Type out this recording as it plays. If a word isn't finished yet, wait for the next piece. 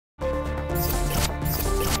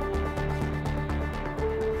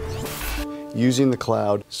Using the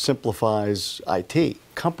cloud simplifies IT.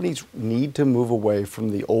 Companies need to move away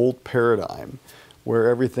from the old paradigm where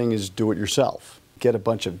everything is do-it-yourself. Get a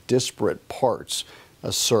bunch of disparate parts,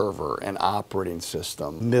 a server, an operating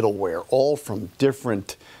system, middleware, all from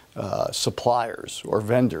different suppliers or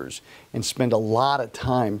vendors, and spend a lot of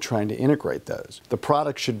time trying to integrate those. The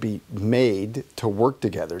product should be made to work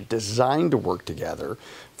together, designed to work together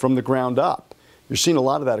from the ground up. You're seeing a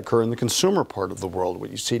lot of that occur in the consumer part of the world, what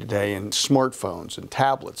you see today in smartphones and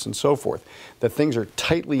tablets and so forth, that things are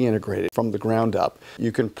tightly integrated from the ground up.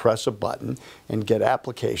 You can press a button and get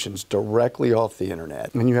applications directly off the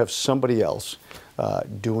internet, and you have somebody else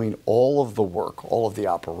doing all of the work, all of the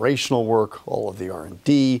operational work, all of the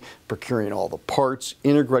R&D, procuring all the parts,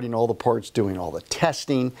 integrating all the parts, doing all the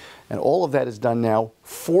testing, and all of that is done now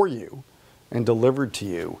for you and delivered to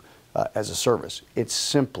you as a service. It's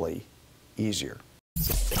simply easier.